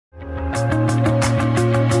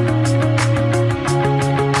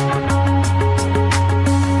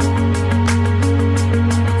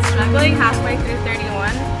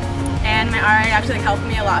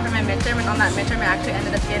midterm, I actually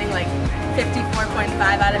ended up getting like 54.5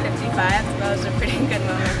 out of 55, so that was a pretty good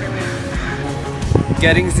moment for me.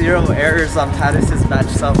 Getting 0 errors on Pattis's batch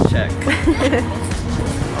self-check.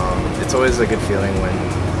 It's always a good feeling when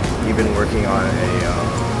you've been working on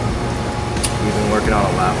a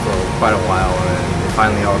lab for quite a while and it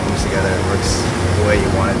finally all comes together and works the way you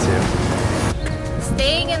want it to.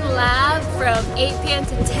 Staying in lab from 8 p.m.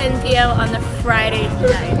 to 10 p.m. on a Friday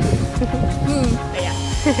night. Yeah.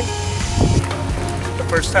 The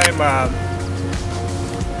first time I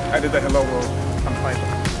did the hello world, I'm fine.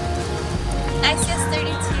 ICS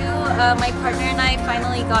 32, my partner and I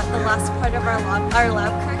finally got the last part of our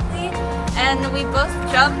lab correctly, and we both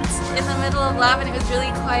jumped in the middle of lab and it was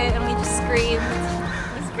really quiet and we just screamed.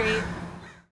 It was great.